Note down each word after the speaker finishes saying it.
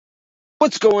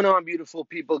What's going on, beautiful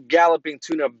people? Galloping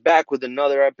Tuna back with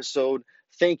another episode.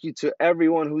 Thank you to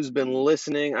everyone who's been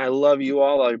listening. I love you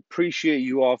all. I appreciate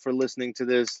you all for listening to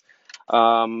this.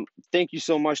 Thank you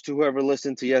so much to whoever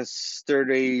listened to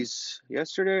yesterday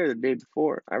or the day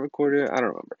before I recorded it. I don't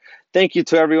remember. Thank you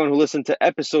to everyone who listened to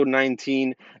episode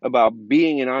 19 about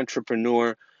being an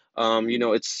entrepreneur.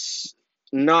 It's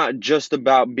not just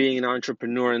about being an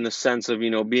entrepreneur in the sense of,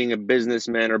 being a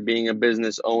businessman or being a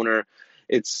business owner.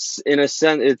 It's in a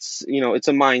sense, it's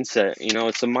a mindset.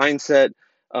 It's a mindset,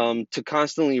 to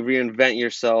constantly reinvent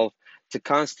yourself, to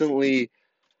constantly,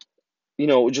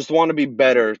 just want to be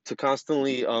better, to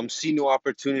constantly, see new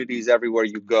opportunities everywhere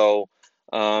you go.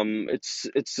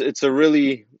 It's a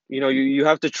really, you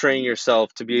have to train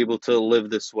yourself to be able to live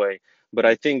this way. But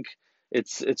I think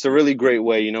it's a really great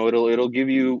way. It'll give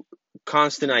you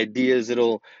constant ideas.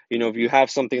 It'll, if you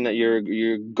have something that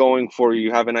you're going for,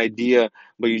 you have an idea,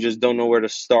 but you just don't know where to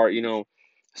start.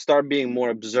 Start being more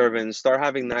observant, start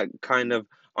having that kind of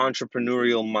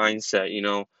entrepreneurial mindset.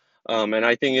 And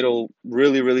I think it'll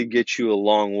really, really get you a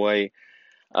long way.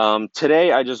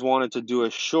 Today, I just wanted to do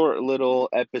a short little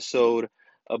episode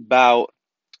about.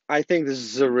 I think this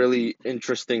is a really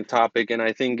interesting topic, and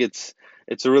I think it's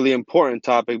a really important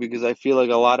topic because I feel like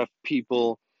a lot of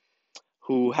people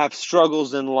who have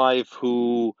struggles in life,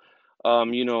 who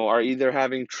are either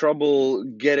having trouble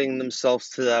getting themselves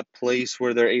to that place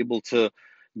where they're able to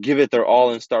give it their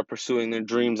all and start pursuing their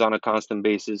dreams on a constant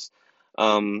basis.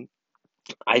 Um,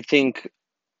 I think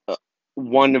uh,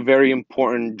 one very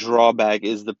important drawback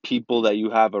is the people that you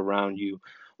have around you,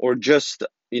 or just,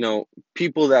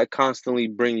 people that constantly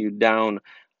bring you down,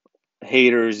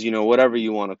 haters, whatever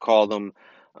you want to call them.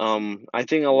 I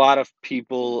think a lot of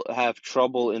people have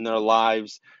trouble in their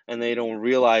lives and they don't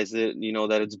realize it,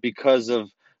 that it's because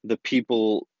of the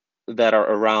people that are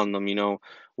around them,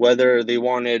 whether they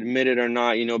want to admit it or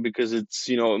not, because it's,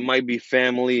 it might be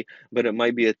family, but it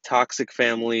might be a toxic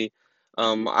family.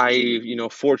 I,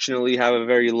 fortunately have a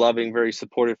very loving, very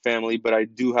supportive family, but I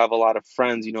do have a lot of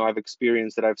friends, I've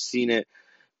experienced it, I've seen it,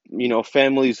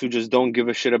 families who just don't give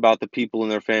a shit about the people in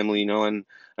their family,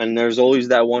 and there's always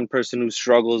that one person who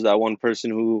struggles, that one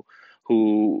person who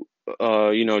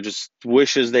just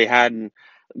wishes they had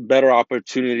better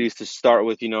opportunities to start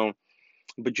with,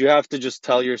 but you have to just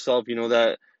tell yourself,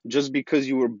 that just because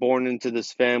you were born into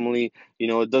this family,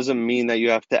 it doesn't mean that you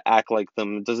have to act like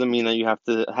them. It doesn't mean that you have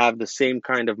to have the same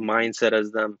kind of mindset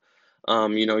as them.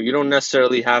 You don't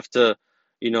necessarily have to,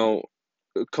 you know,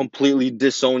 completely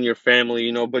disown your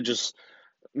family, but just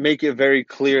make it very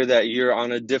clear that you're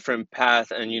on a different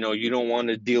path and you don't want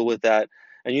to deal with that.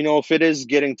 And if it is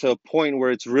getting to a point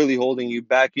where it's really holding you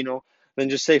back, then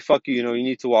just say fuck you, you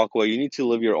need to walk away. You need to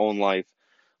live your own life.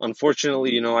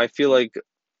 Unfortunately, I feel like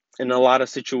in a lot of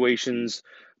situations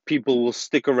people will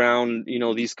stick around,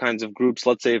 these kinds of groups.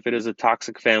 Let's say if it is a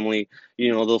toxic family,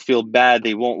 they'll feel bad,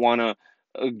 they won't want to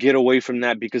get away from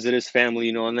that because it is family,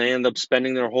 and they end up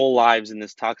spending their whole lives in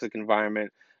this toxic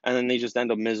environment, and then they just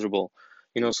end up miserable.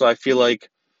 So I feel like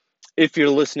if you're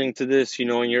listening to this,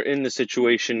 and you're in the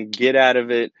situation, get out of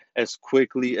it as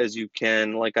quickly as you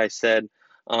can. Like I said,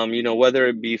 whether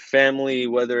it be family,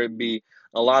 whether it be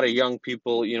a lot of young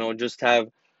people, just have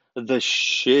the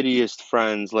shittiest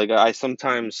friends. Like I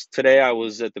sometimes, today I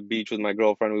was at the beach with my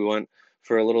girlfriend. We went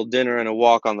for a little dinner and a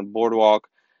walk on the boardwalk,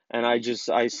 and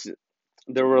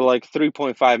there were like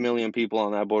 3.5 million people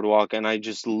on that boardwalk, and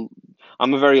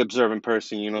I'm a very observant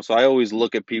person, so I always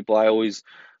look at people, I always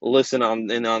listen on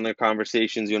their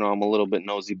conversations, I'm a little bit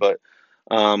nosy, but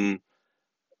um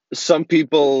some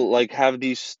people like have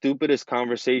these stupidest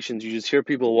conversations. You just hear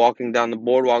people walking down the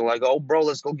boardwalk like, "Oh bro,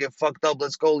 let's go get fucked up,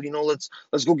 let's go,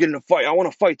 let's go get in a fight, I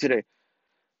want to fight today."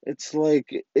 It's like,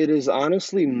 it is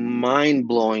honestly mind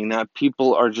blowing that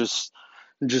people are just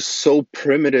so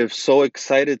primitive, so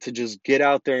excited to just get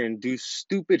out there and do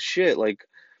stupid shit. Like,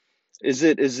 is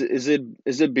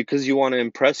it because you want to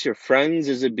impress your friends?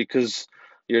 Is it because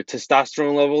your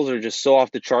testosterone levels are just so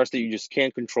off the charts that you just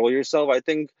can't control yourself? I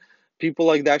think people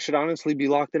like that should honestly be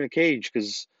locked in a cage,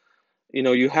 because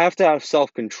you have to have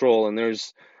self-control, and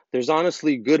there's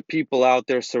honestly good people out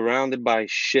there surrounded by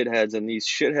shitheads, and these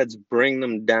shitheads bring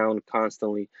them down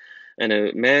constantly.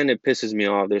 And man, it pisses me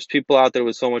off. There's people out there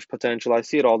with so much potential. I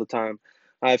see it all the time.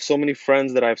 I have so many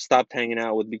friends that I've stopped hanging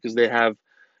out with because they have,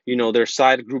 their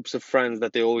side groups of friends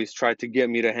that they always try to get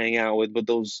me to hang out with. But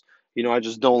those, I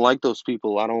just don't like those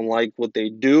people. I don't like what they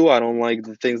do. I don't like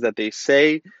the things that they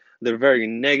say. They're very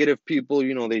negative people.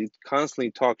 They constantly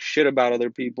talk shit about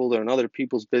other people. They're in other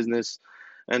people's business,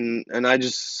 and I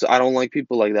don't like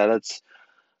people like that.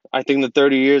 I think the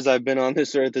 30 years I've been on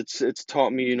this earth, it's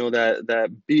taught me,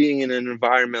 that being in an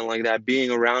environment like that,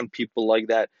 being around people like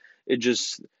that, it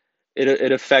just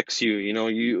it affects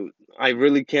you. I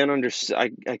really can't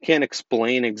understand. I can't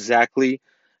explain exactly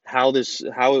how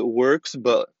it works,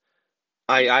 but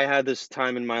I had this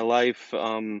time in my life.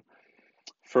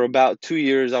 For about 2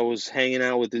 years, I was hanging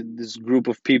out with this group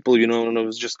of people, and it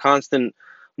was just constant.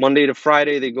 Monday to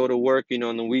Friday, they go to work,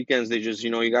 on the weekends, they just,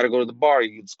 you got to go to the bar.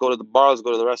 Let's go to the bar, let's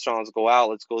go to the restaurant, let's go out,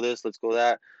 let's go this, let's go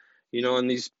that. And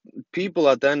these people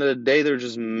at the end of the day, they're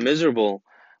just miserable.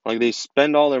 Like they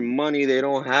spend all their money, they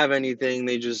don't have anything,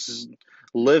 they just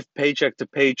live paycheck to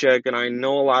paycheck. And I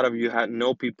know a lot of you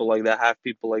know people like that, have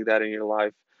people like that in your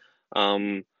life.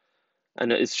 Um,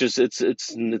 and it's just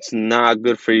it's not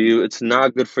good for you. It's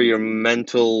not good for your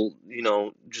mental,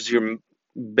 just your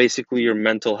basically your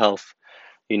mental health.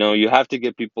 You have to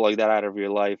get people like that out of your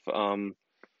life.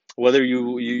 Whether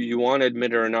you want to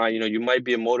admit it or not, you might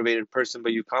be a motivated person,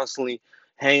 but you constantly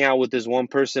hang out with this one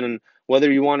person, and whether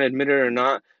you want to admit it or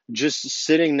not, just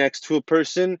sitting next to a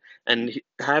person and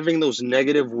having those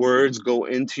negative words go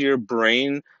into your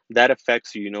brain, that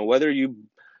affects you. Whether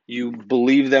you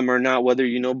believe them or not, whether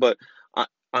but uh,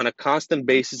 on a constant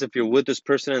basis, if you're with this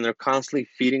person and they're constantly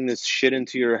feeding this shit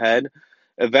into your head,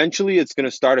 eventually it's going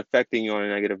to start affecting you on a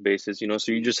negative basis.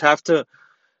 So you just have to,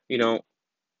 you know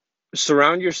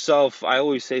surround yourself. I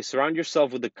always say surround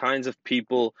yourself with the kinds of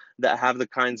people that have the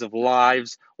kinds of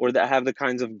lives or that have the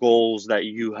kinds of goals that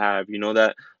you have,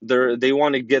 that they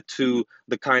want to get to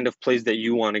the kind of place that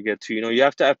you want to get to. You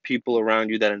have to have people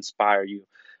around you that inspire you,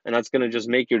 and that's going to just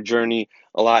make your journey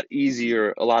a lot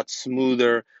easier, a lot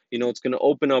smoother. It's going to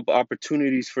open up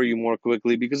opportunities for you more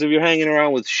quickly, because if you're hanging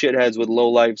around with shitheads, with low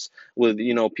lifes, with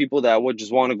people that would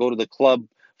just want to go to the club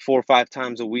 4 or 5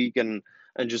 times a week and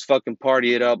just fucking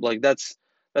party it up. Like that's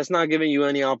not giving you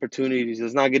any opportunities.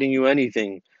 It's not getting you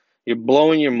anything. You're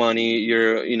blowing your money.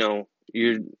 You're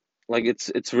like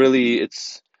it's really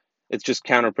it's just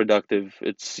counterproductive.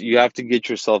 You have to get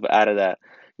yourself out of that.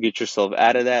 Get yourself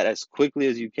out of that as quickly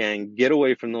as you can. Get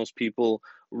away from those people.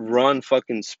 Run,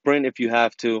 fucking sprint if you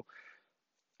have to.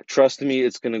 Trust me,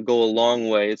 it's going to go a long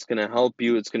way. It's going to help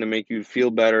you. It's going to make you feel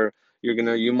better.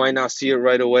 You might not see it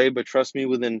right away, but trust me,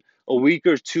 within a week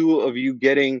or two of you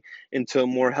getting into a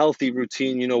more healthy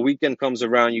routine, weekend comes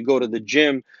around, you go to the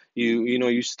gym,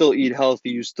 you still eat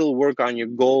healthy, you still work on your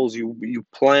goals, you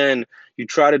plan, you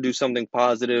try to do something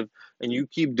positive, and you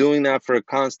keep doing that for a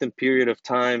constant period of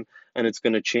time, and it's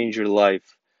going to change your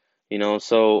life.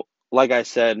 So like I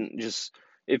said, just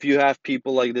if you have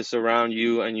people like this around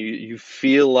you and you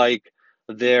feel like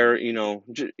they're,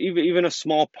 even a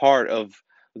small part of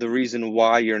the reason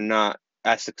why you're not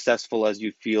as successful as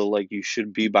you feel like you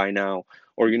should be by now,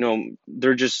 or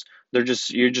they're just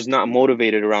you're just not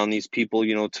motivated around these people,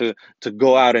 to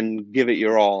go out and give it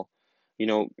your all.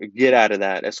 Get out of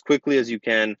that as quickly as you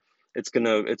can. It's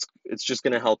just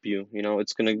gonna help you.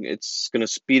 It's gonna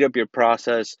speed up your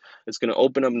process. It's gonna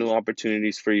open up new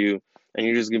opportunities for you, and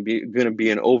you're just gonna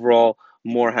be an overall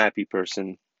more happy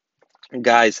person.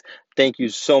 Guys, thank you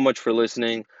so much for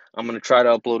listening. I'm gonna try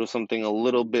to upload something a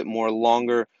little bit more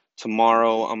longer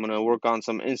tomorrow. I'm gonna work on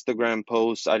some Instagram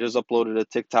posts. I just uploaded a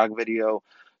TikTok video,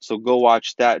 so go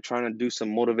watch that. Trying to do some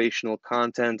motivational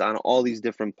content on all these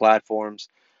different platforms.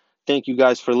 Thank you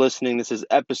guys for listening. This is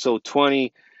episode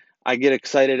 20. I get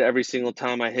excited every single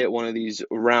time I hit one of these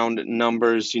round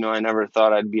numbers. I never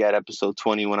thought I'd be at episode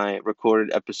 20 when I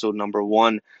recorded episode number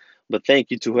 1. But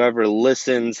thank you to whoever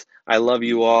listens. I love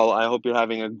you all. I hope you're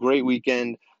having a great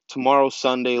weekend. Tomorrow's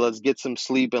Sunday. Let's get some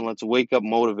sleep and let's wake up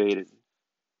motivated.